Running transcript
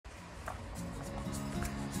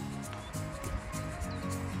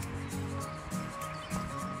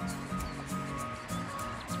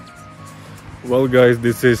Well guys,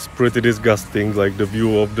 this is pretty disgusting, like the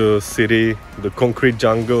view of the city, the concrete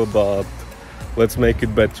jungle, but let's make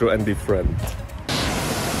it better and different.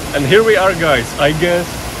 And here we are guys, I guess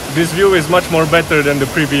this view is much more better than the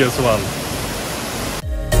previous one.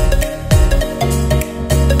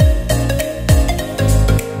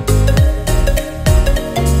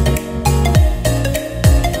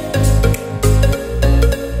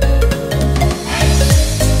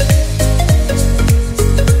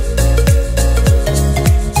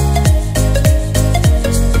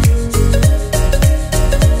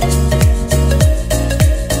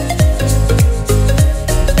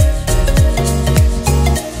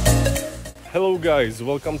 Hello guys,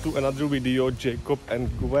 welcome to another video. Jacob and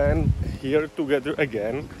Gwen here together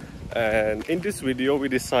again, and in this video we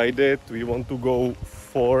decided we want to go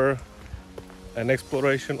for an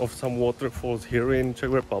exploration of some waterfalls here in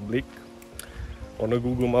Czech Republic. On a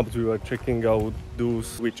Google Maps we were checking out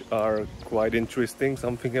those which are quite interesting,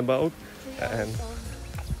 something about,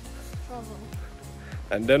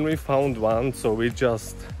 and then we found one, so we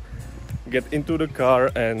just get into the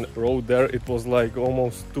car and rode there. It was like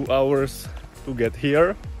almost 2 hours to get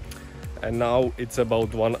here, and now it's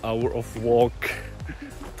about 1 hour of walk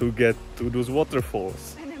to get to those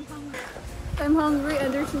waterfalls. And I'm hungry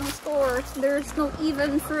and there's no stores. There's no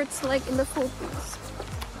even fruits like in the Philippines.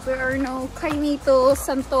 There are no kainito,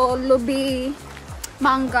 santo, lubi,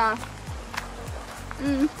 manga.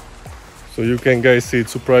 So you can guys see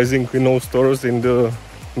it's surprisingly no stores in the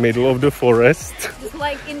middle of the forest. Just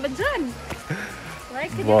like in Bajan.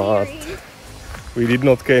 Like in But we did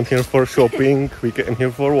not came here for shopping, we came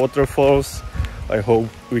here for waterfalls. I hope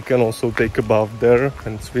we can also take a bath there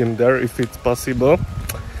and swim there if it's possible.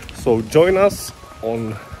 So join us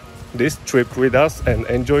on this trip with us and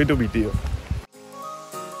enjoy the video.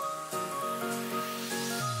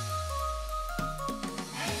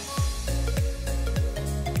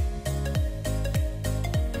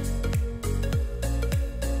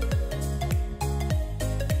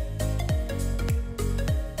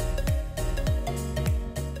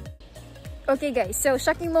 Okay guys, so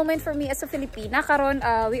shocking moment for me as a Filipina. Karon,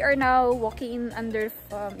 we are now walking in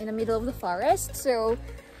the middle of the forest. So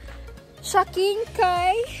shocking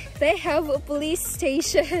kay they have a police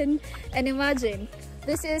station, and imagine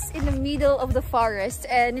this is in the middle of the forest,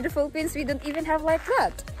 and in the Philippines we don't even have like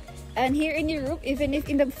that. And here in Europe, even if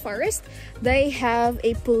in the forest, they have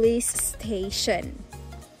a police station.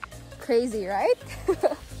 Crazy, right?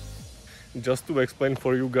 Just to explain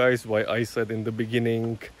for you guys why I said in the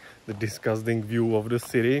beginning the disgusting view of the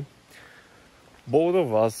city. Both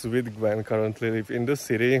of us with Gwen currently live in the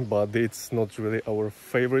city, but it's not really our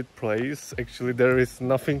favorite place. Actually, there is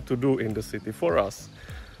nothing to do in the city for us.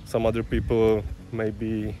 Some other people may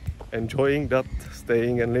be enjoying that,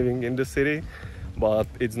 staying and living in the city, but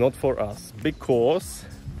it's not for us because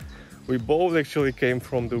we both actually came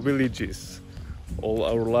from the villages. All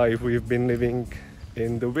our life we've been living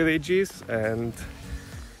in the villages, and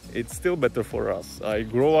it's still better for us. I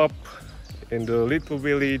grew up in the little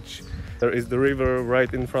village. There is the river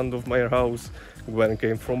right in front of my house. Gwen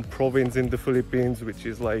came from province in the Philippines, which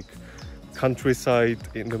is like countryside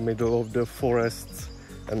in the middle of the forests,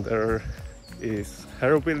 and there is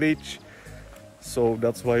her village. So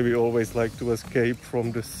that's why we always like to escape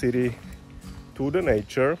from the city to the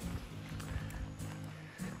nature.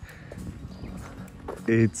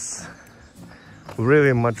 It's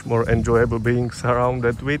really much more enjoyable being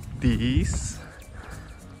surrounded with these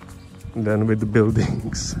than with the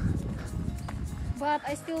buildings. But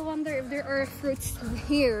I still wonder if there are fruits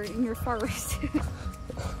here in your forest.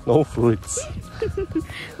 No fruits.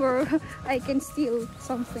 Or I can steal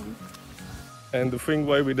something. And the thing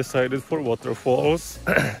why we decided for waterfalls,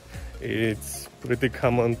 it's pretty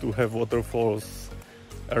common to have waterfalls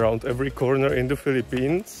around every corner in the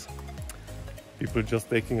Philippines. People just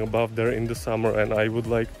taking a bath there in the summer, and I would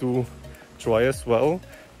like to try as well.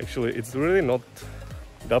 Actually, it's really not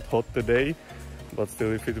that hot today, but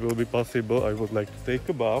still, if it will be possible, I would like to take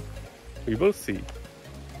a bath. We will see.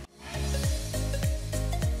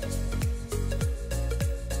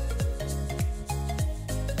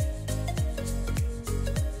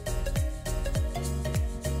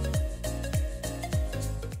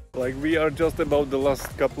 Like, we are just about the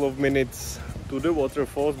last couple of minutes to the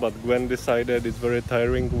waterfalls, but Gwen decided it's very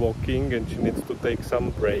tiring walking and she needs to take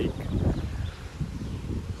some break.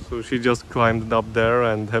 So she just climbed up there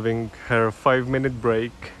and having her 5-minute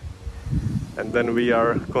break, and then we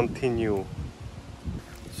are continue.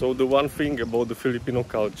 So the one thing about the Filipino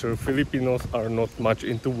culture, Filipinos are not much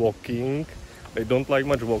into walking. They don't like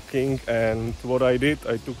much walking, and what I did,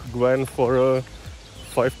 I took Gwen for a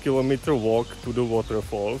 5-kilometer walk to the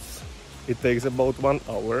waterfalls. It takes about 1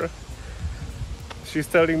 hour. She's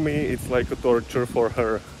telling me it's like a torture for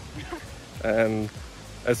her. And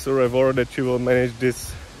as a reward that she will manage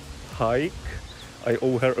this hike, I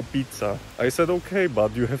owe her a pizza. I said, okay,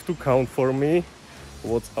 but you have to count for me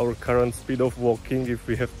what's our current speed of walking if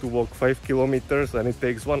we have to walk 5 kilometers and it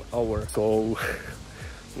takes 1 hour. So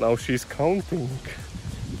now she's counting.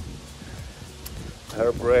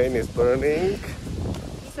 Her brain is burning.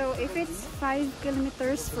 So if it's 5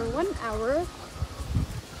 kilometers for 1 hour,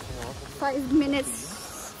 5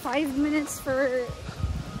 minutes for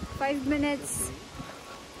 5 minutes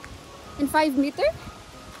in 5 meter?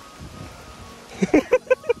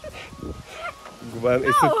 Gwen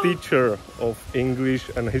is a teacher of English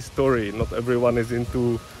and history. Not everyone is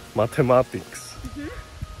into mathematics.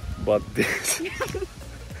 But this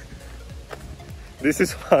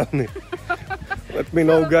is funny. Let me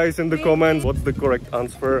know, guys, in the comments what's the correct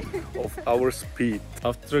answer of our speed.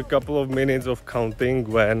 After a couple of minutes of counting,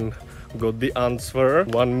 Gwen got the answer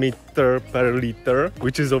 1 meter per liter,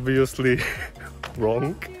 which is obviously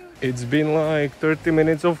wrong. It's been like 30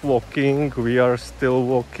 minutes of walking. We are still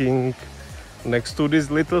walking next to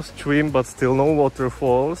this little stream, but still no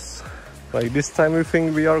waterfalls. Like this time we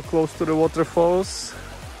think we are close to the waterfalls.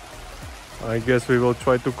 I guess we will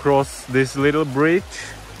try to cross this little bridge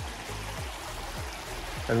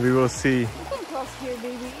and we will see. You can cross here,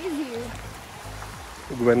 baby, easier.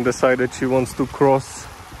 Gwen decided she wants to cross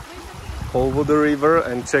over the river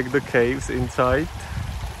and check the caves inside.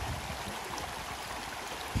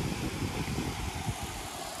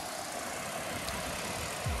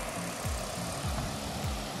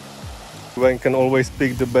 Gwen can always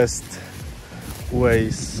pick the best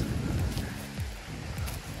ways.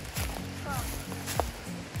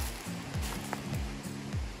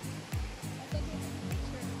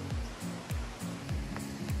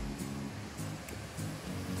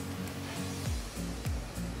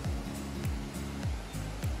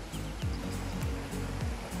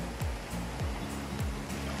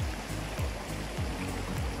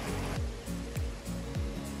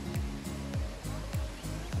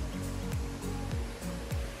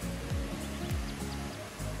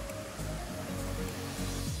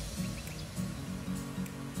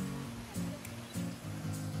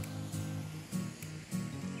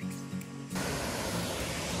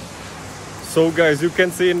 So guys, you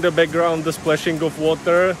can see in the background the splashing of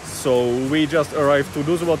water. So we just arrived to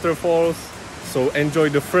those waterfalls. So enjoy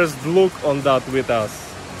the first look on that with us.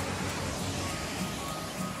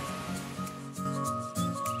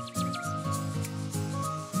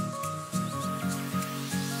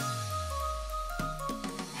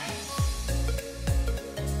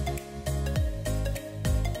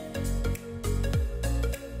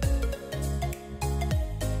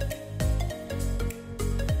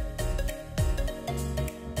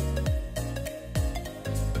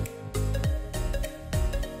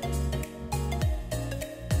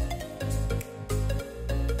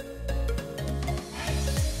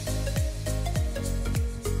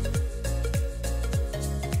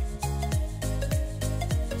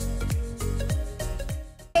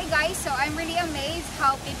 So I'm really amazed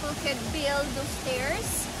how people could build those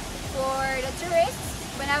stairs for the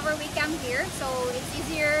tourists whenever we come here. So it's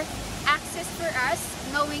easier access for us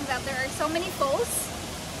knowing that there are so many falls,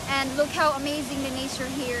 and look how amazing the nature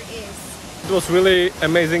here is. It was really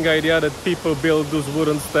amazing idea that people build those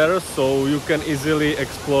wooden stairs so you can easily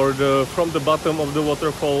explore from the bottom of the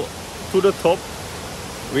waterfall to the top.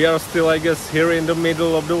 We are still, I guess, here in the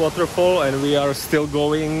middle of the waterfall and we are still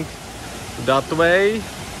going that way.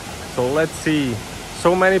 So let's see.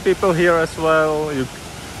 So many people here as well,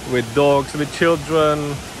 with dogs, with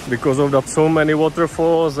children. Because of that, so many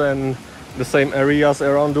waterfalls and the same areas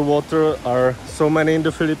around the water are so many in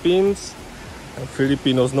the Philippines. And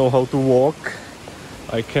Filipinos know how to walk.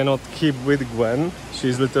 I cannot keep with Gwen.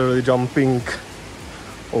 She's literally jumping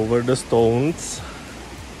over the stones.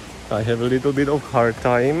 I have a little bit of hard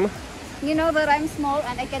time. You know that I'm small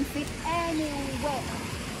and I can fit anywhere.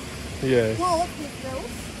 Yes. Whoa, what's this, Rose?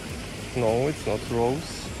 No, it's not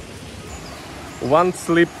Rose. One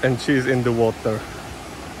slip and she's in the water.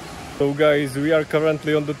 So guys, we are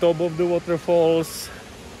currently on the top of the waterfalls.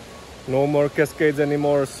 No more cascades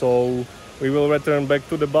anymore, so we will return back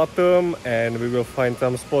to the bottom and we will find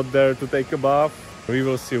some spot there to take a bath. We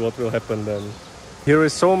will see what will happen then. Here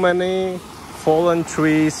is so many fallen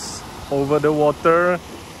trees over the water,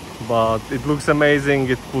 but it looks amazing.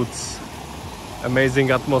 It puts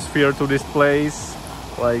amazing atmosphere to this place.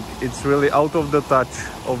 Like, it's really out of the touch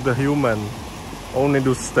of the human. Only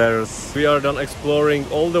those stairs. We are done exploring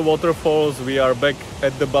all the waterfalls. We are back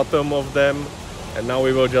at the bottom of them. And now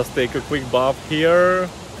we will just take a quick bath here.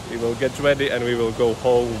 We will get ready and we will go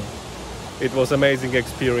home. It was amazing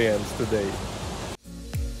experience today.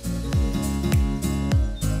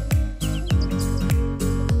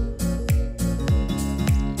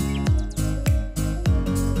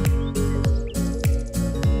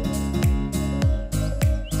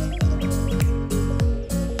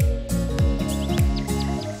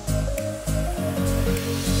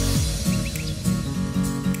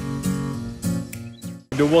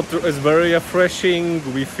 The water is very refreshing,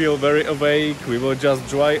 we feel very awake, we will just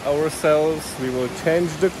dry ourselves, we will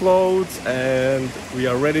change the clothes and we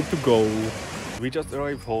are ready to go. We just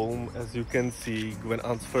arrived home. As you can see, Gwen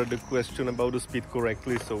answered the question about the speed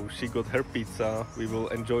correctly, so she got her pizza. We will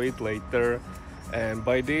enjoy it later. And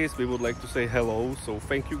by this we would like to say hello, so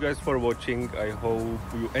thank you guys for watching. I hope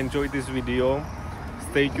you enjoyed this video.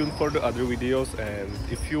 Stay tuned for the other videos, and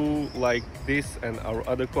if you like this and our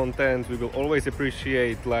other content, we will always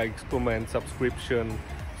appreciate likes, comments, subscription.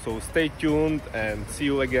 So stay tuned and see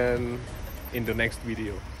you again in the next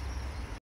video.